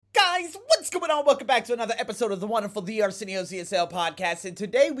What's going on? Welcome back to another episode of the wonderful The Arsenio ZSL podcast. And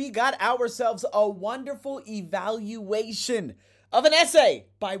today we got ourselves a wonderful evaluation of an essay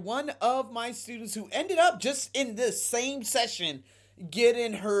by one of my students who ended up just in the same session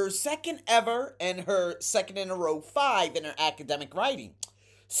getting her second ever and her second in a row 5 in her academic writing.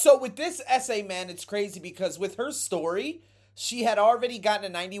 So with this essay, man, it's crazy because with her story, she had already gotten a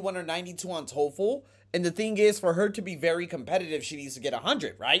 91 or 92 on TOEFL. And the thing is, for her to be very competitive, she needs to get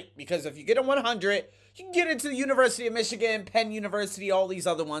 100, right? Because if you get a 100, you can get into the University of Michigan, Penn University, all these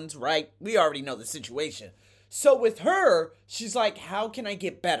other ones, right? We already know the situation. So with her, she's like, how can I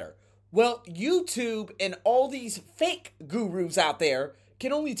get better? Well, YouTube and all these fake gurus out there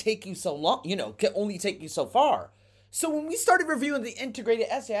can only take you so long, can only take you so far. So when we started reviewing the integrated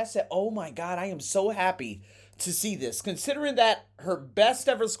essay, I said, oh my God, I am so happy to see this, considering that her best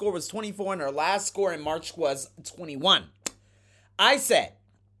ever score was 24 and her last score in March was 21. I said,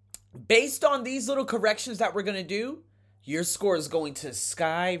 based on these little corrections that we're going to do, your score is going to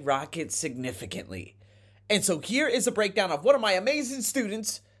skyrocket significantly. And so here is a breakdown of one of my amazing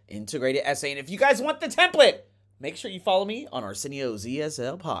students' integrated essay. And if you guys want the template, make sure you follow me on Arsenio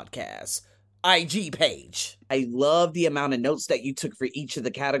ZSL Podcast IG page. I love the amount of notes that you took for each of the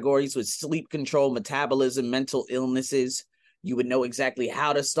categories with sleep control, metabolism, mental illnesses. You would know exactly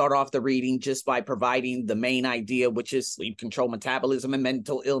how to start off the reading just by providing the main idea, which is sleep control, metabolism, and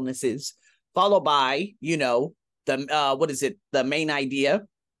mental illnesses, followed by, the main idea,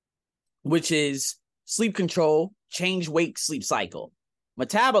 which is sleep control, change wake sleep cycle,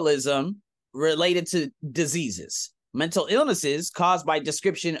 metabolism related to diseases, mental illnesses caused by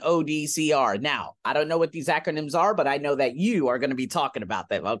description ODCR. Now, I don't know what these acronyms are, but I know that you are going to be talking about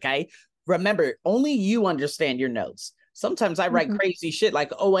them, okay? Remember, only you understand your notes. Sometimes I write crazy shit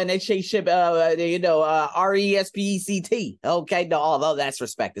like ONHA RESPECT, okay? No, although that's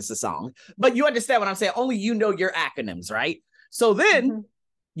respect, it's a song. But you understand what I'm saying? Only you know your acronyms, right? So then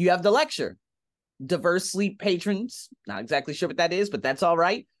you have the lecture. Diverse sleep patrons. Not exactly sure what that is, but that's all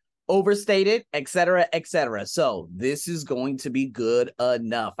right. Overstated, etc., etc. So this is going to be good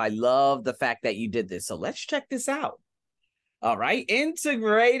enough. I love the fact that you did this. So let's check this out. All right,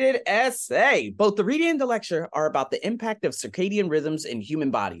 integrated essay. Both the reading and the lecture are about the impact of circadian rhythms in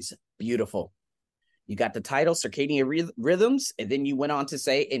human bodies. Beautiful. You got the title, Circadian Rhythms, and then you went on to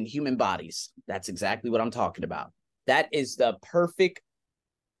say in human bodies. That's exactly what I'm talking about. That is the perfect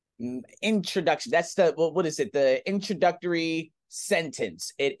introduction. That's the introductory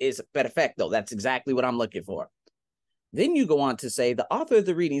sentence. It is perfecto. That's exactly what I'm looking for. Then you go on to say the author of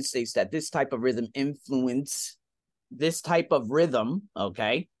the reading states that this type of rhythm,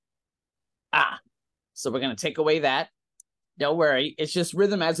 okay? So we're going to take away that. Don't worry. It's just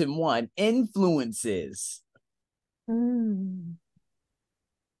rhythm as in one. Influences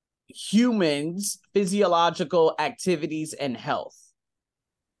humans' physiological activities and health.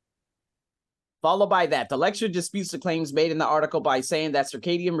 Followed by that, the lecturer disputes the claims made in the article by saying that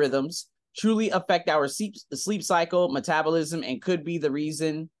circadian rhythms truly affect our sleep cycle, metabolism, and could be the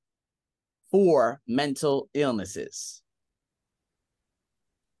reason for mental illnesses.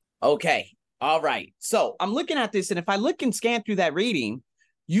 Okay, all right. So I'm looking at this, and if I look and scan through that reading,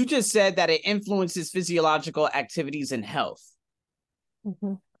 you just said that it influences physiological activities and health.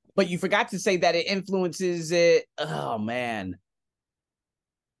 But you forgot to say that it influences it. Oh, man.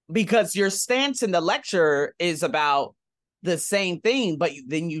 Because your stance in the lecture is about the same thing, but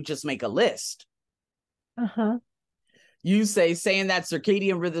then you just make a list. You saying that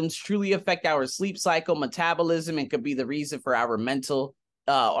circadian rhythms truly affect our sleep cycle, metabolism, and could be the reason for our mental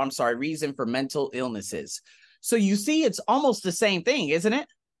illnesses. So you see, it's almost the same thing, isn't it?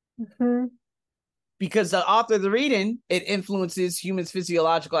 Because the author of the reading, it influences humans'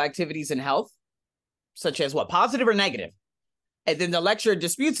 physiological activities and health, such as what, positive or negative? And then the lecturer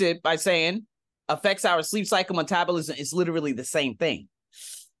disputes it by saying affects our sleep cycle, metabolism. Is literally the same thing.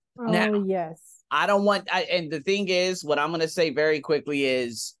 Now, yes. And the thing is, what I'm going to say very quickly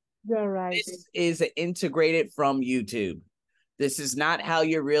is, you're right. This is integrated from YouTube. This is not how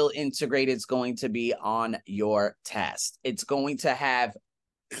your real integrated is going to be on your test. It's going to have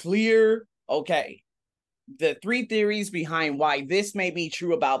clear, the 3 theories behind why this may be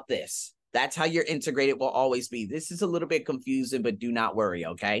true about this. That's how your integrated will always be. This is a little bit confusing, but do not worry,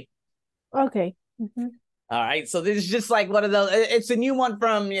 okay? Okay. All right, so this is just like one of those. It's a new one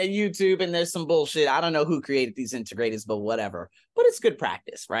from YouTube, and there's some bullshit. I don't know who created these integrateds, but whatever. But it's good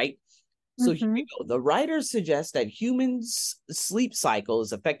practice, right? So here we go. The writer suggests that humans' sleep cycle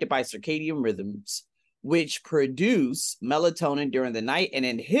is affected by circadian rhythms, which produce melatonin during the night and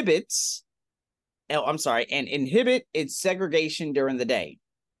inhibit its segregation during the day.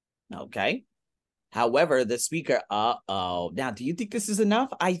 Okay. However, the speaker, now, do you think this is enough?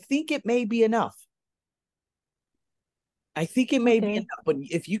 I think it may be enough. I think it may be enough, but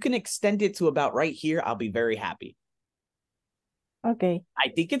if you can extend it to about right here, I'll be very happy. Okay. I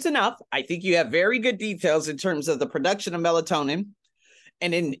think it's enough. I think you have very good details in terms of the production of melatonin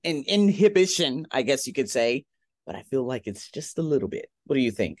and in inhibition, I guess you could say, but I feel like it's just a little bit. What do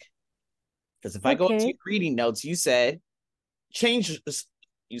you think? Because if I go into your reading notes, you said change.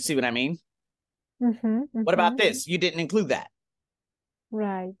 You see what I mean? What about this? You didn't include that.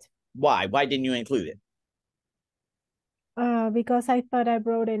 Right. Why? Why didn't you include it? Because I thought I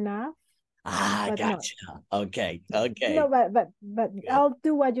wrote enough. Gotcha. No. Okay. No, but good. I'll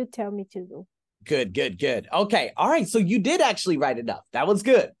do what you tell me to do. Good. Okay. All right. So you did actually write enough. That was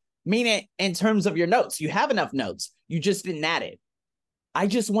good. Meaning in terms of your notes, you have enough notes. You just didn't add it. I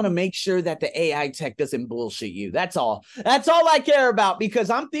just want to make sure that the AI tech doesn't bullshit you. That's all. That's all I care about, because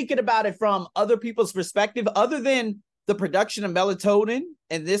I'm thinking about it from other people's perspective, other than the production of melatonin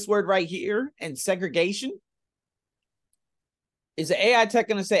and this word right here and segregation. Is the AI tech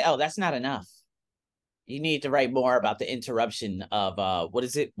going to say, oh, that's not enough? You need to write more about the interruption of what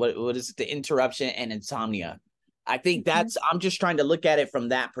is it? What is it? The interruption and insomnia. I think that's, I'm just trying to look at it from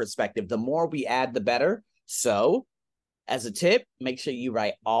that perspective. The more we add, the better. So as a tip, make sure you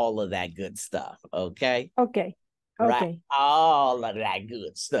write all of that good stuff. Okay. Okay. Right. All of that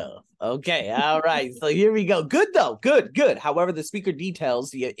good stuff. Okay. All right. So here we go. Good though. Good. However, the speaker details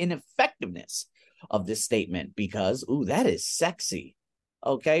the ineffectiveness of this statement because, ooh, that is sexy.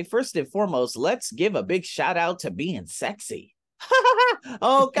 Okay. First and foremost, let's give a big shout out to being sexy.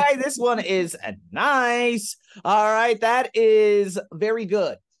 Okay. This one is nice. All right. That is very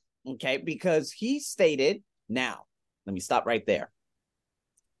good. Okay. Because he stated, now, let me stop right there.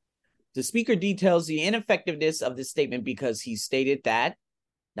 The speaker details the ineffectiveness of this statement because he stated that.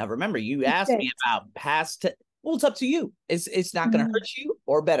 Now, remember, you asked me about past. Well, it's up to you. It's not going to hurt you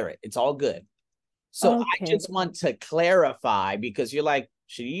or better it. It's all good. So I just want to clarify, because you're like,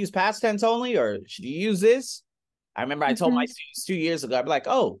 should you use past tense only or should you use this? I remember I told my students 2 years ago, I'd be like,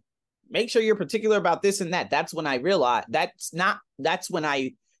 oh, make sure you're particular about this and that. That's when I realized that's when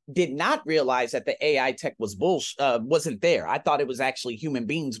I did not realize that the AI tech was wasn't there. I thought it was actually human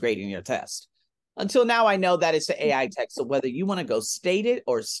beings grading your test. Until now, I know that it's the AI tech. So whether you want to go stated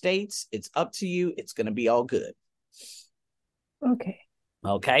or states, it's up to you. It's going to be all good.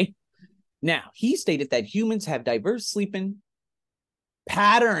 Okay. Now, he stated that humans have diverse sleeping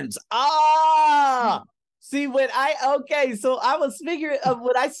patterns. See, so I was figuring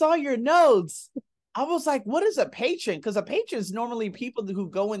when I saw your notes, I was like, what is a patron? Because a patron is normally people who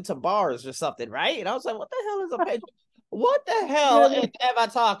go into bars or something, right? And I was like, what the hell is a patron? What the hell am I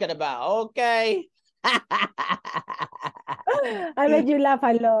talking about? Okay. I made you laugh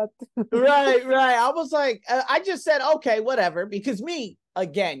a lot. Right. I was like, I just said, okay, whatever. Because me,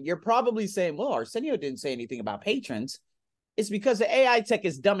 again, you're probably saying, well, Arsenio didn't say anything about patrons. It's because the AI tech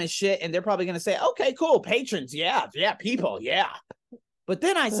is dumb as shit. And they're probably going to say, okay, cool. Patrons. Yeah. People. Yeah. But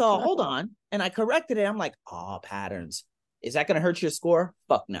then I saw, hold on, and I corrected it. I'm like, patterns. Is that going to hurt your score?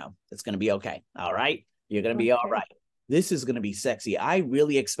 Fuck no. It's going to be okay. All right. You're going to be all right. This is going to be sexy. I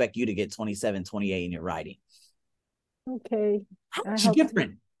really expect you to get 27, 28 in your writing. Okay. How much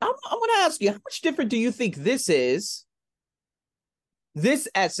different? I want to ask you, how much different do you think this is, this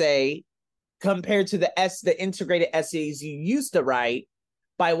essay, compared to the integrated essays you used to write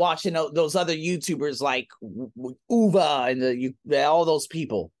by watching those other YouTubers like Uva and all those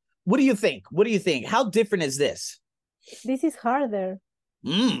people? What do you think? How different is this? This is harder.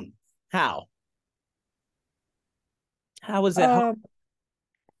 How? How is it hard?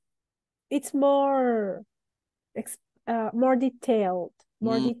 It's more detailed.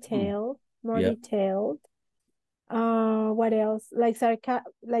 Detailed. What else? Like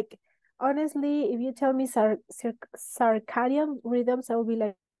honestly, if you tell me circadian rhythms, I will be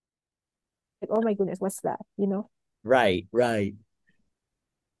like, oh my goodness, what's that? Right.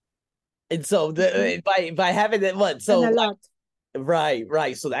 And so by having that one, so and a lot.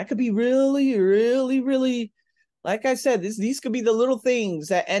 Right. So that could be really, really, really, like I said, these could be the little things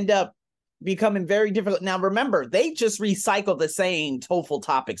that end up becoming very difficult. Now, remember, they just recycle the same TOEFL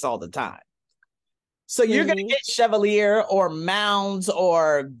topics all the time. So you're going to get Chevalier or mounds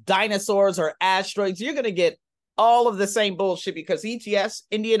or dinosaurs or asteroids. You're going to get all of the same bullshit because ETS,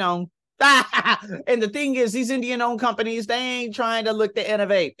 Indian-owned. And the thing is, these Indian-owned companies, they ain't trying to look to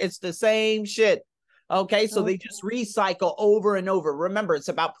innovate. It's the same shit. Okay, so they just recycle over and over. Remember, it's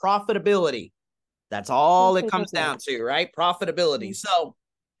about profitability. That's all it comes down to, right? Profitability. So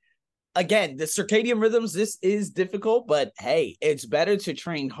again, the circadian rhythms, this is difficult, but hey, it's better to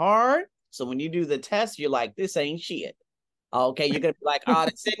train hard. So when you do the test, you're like, this ain't shit. Okay, you're going to be like,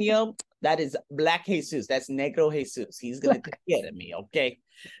 Arsenio, that is Black Jesus. That's Negro Jesus. He's going to take care of me, okay?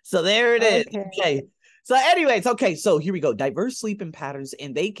 So there it is. Okay. So anyways, okay, so here we go. Diverse sleeping patterns,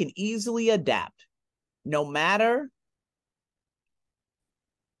 and they can easily adapt no matter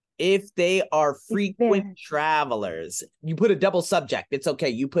if they are frequent travelers. You put a double subject. It's okay.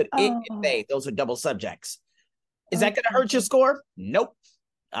 You put it and they. Those are double subjects. Is that going to hurt your score? Nope.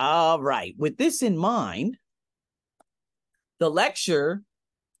 All right. With this in mind, the lecture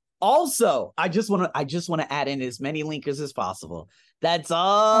also, I just want to add in as many linkers as possible. That's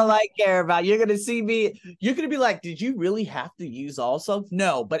all I care about. You're going to see me. You're going to be like, did you really have to use also?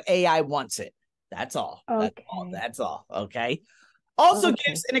 No, but AI wants it. That's all. That's all. Okay. Also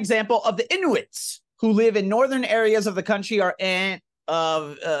gives an example of the Inuits who live in northern areas of the country or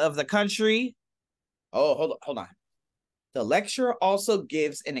of the country. Oh, hold on. The lecture also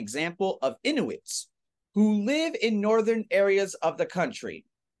gives an example of Inuits who live in northern areas of the country.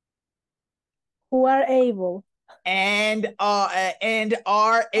 Who are able. And are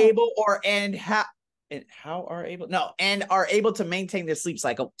able and how are able? No, and are able to maintain their sleep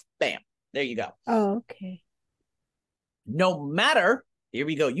cycle. Bam. There you go. Okay. No matter. Here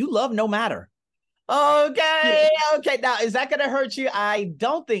we go. You love no matter. Okay. Okay. Now, is that going to hurt you? I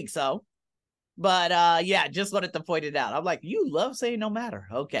don't think so. But yeah, just wanted to point it out. I'm like, you love saying no matter.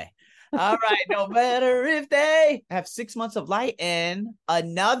 Okay. All right. No matter if they have 6 months of light and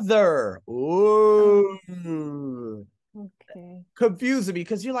another. Ooh. Okay. Confusing me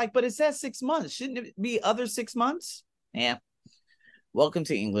because you're like, but it says 6 months. Shouldn't it be other 6 months? Yeah. Welcome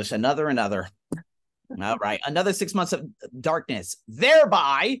to English. Another. All right. Another 6 months of darkness.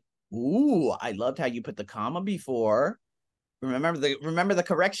 Thereby. Ooh, I loved how you put the comma before. Remember the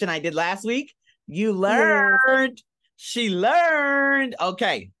correction I did last week? You learned. Yes. She learned.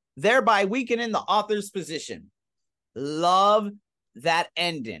 Okay. Thereby weakening the author's position. Love that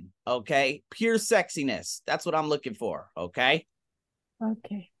ending. Okay. Pure sexiness. That's what I'm looking for. Okay.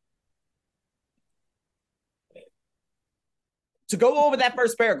 Okay. To go over that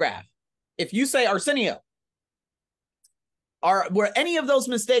first paragraph, if you say, Arsenio, were any of those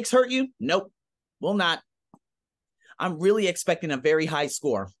mistakes hurt you? Nope. Will not. I'm really expecting a very high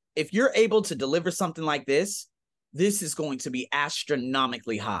score. If you're able to deliver something like this, this is going to be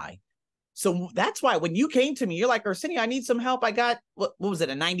astronomically high. So that's why when you came to me, you're like, Arsenio, I need some help. I got, what was it,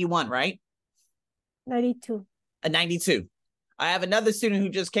 a 91, right? 92. A 92. I have another student who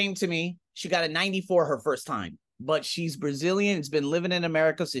just came to me. She got a 94 her first time, but she's Brazilian. Has been living in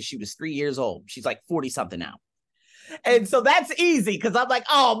America since she was 3 years old. She's like 40 something now. And so that's easy because I'm like,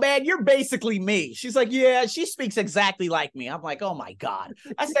 oh, man, you're basically me. She's like, yeah, she speaks exactly like me. I'm like, oh, my God.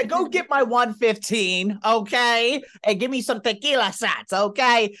 I said, go get my 115, okay, and give me some tequila shots,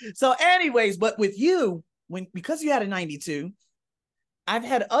 okay? So anyways, but with you, because you had a 92, I've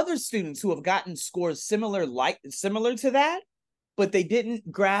had other students who have gotten scores similar to that, but they didn't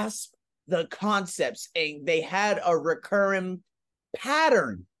grasp the concepts and they had a recurring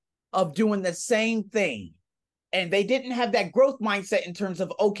pattern of doing the same thing. And they didn't have that growth mindset in terms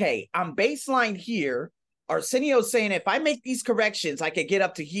of, okay, I'm baseline here. Arsenio's saying if I make these corrections, I could get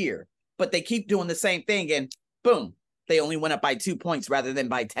up to here. But they keep doing the same thing and boom, they only went up by 2 points rather than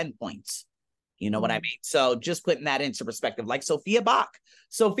by 10 points. You know what I mean? So just putting that into perspective, like Sophia Bach.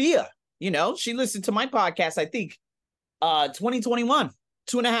 Sophia, she listened to my podcast, I think, 2021,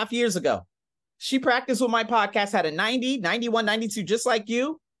 2.5 years ago. She practiced with my podcast, had a 90, 91, 92, just like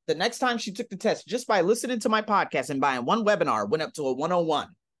you. The next time she took the test, just by listening to my podcast and buying one webinar, went up to a 101,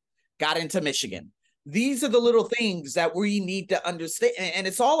 got into Michigan. These are the little things that we need to understand. And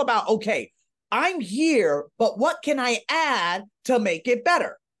it's all about, okay, I'm here, but what can I add to make it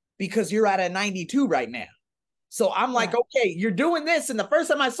better? Because you're at a 92 right now. So I'm like, okay, you're doing this. And the first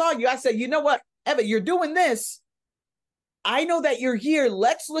time I saw you, I said, you know what, Eva, you're doing this. I know that you're here.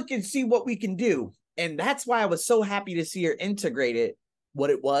 Let's look and see what we can do. And that's why I was so happy to see her integrated what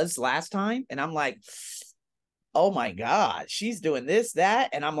it was last time. And I'm like, oh my God, she's doing this, that.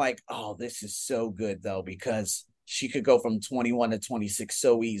 And I'm like, oh, this is so good though, because she could go from 21 to 26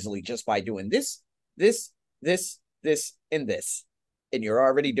 so easily just by doing this, and this. And you're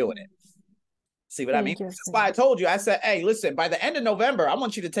already doing it. See what I mean? That's why I told you, I said, hey, listen, by the end of November, I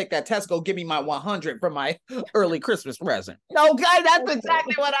want you to take that test, go give me my 100 for my early Christmas present. Okay, that's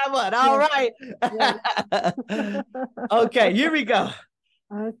exactly what I want. All right. Okay, here we go.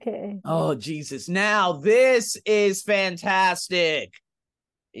 Okay. Oh, Jesus. Now, this is fantastic.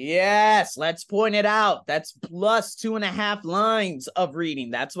 Yes, let's point it out. That's plus 2.5 lines of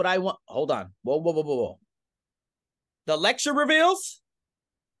reading. That's what I want. Hold on. Whoa, whoa, whoa, whoa, whoa. The lecture reveals?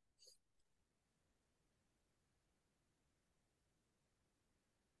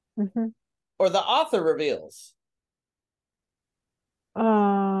 Mhm. Or the author reveals?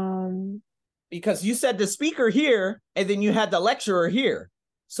 Um, Because you said the speaker here, and then you had the lecturer here.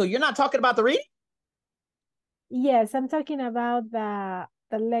 So you're not talking about the reading? yes, I'm talking about the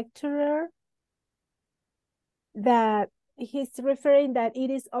lecturer that he's referring that it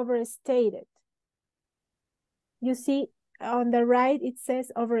is overstated. You see, on the right, it says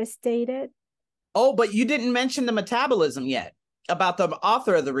overstated. Oh, but you didn't mention the metabolism yet about the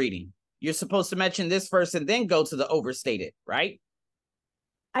author of the reading. You're supposed to mention this first and then go to the overstated, right?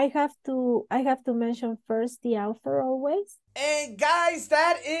 I have to mention first the author always. And guys,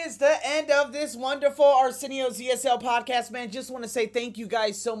 that is the end of this wonderful Arsenio's ESL podcast, man. Just want to say thank you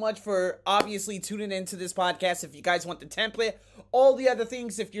guys so much for obviously tuning into this podcast. If you guys want the template, all the other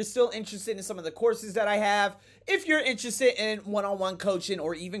things, if you're still interested in some of the courses that I have, if you're interested in one-on-one coaching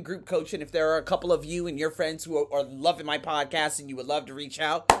or even group coaching, if there are a couple of you and your friends who are loving my podcast and you would love to reach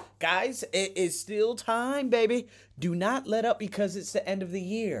out, guys, it is still time, baby. Do not let up because it's the end of the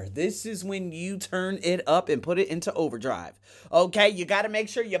year. This is when you turn it up and put it into overdrive. Okay, you got to make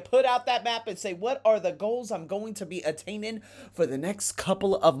sure you put out that map and say, what are the goals I'm going to be attaining for the next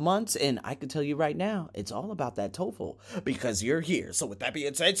couple of months? And I can tell you right now, it's all about that TOEFL because you're here. So with that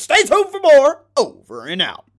being said, stay tuned for more. Over and out.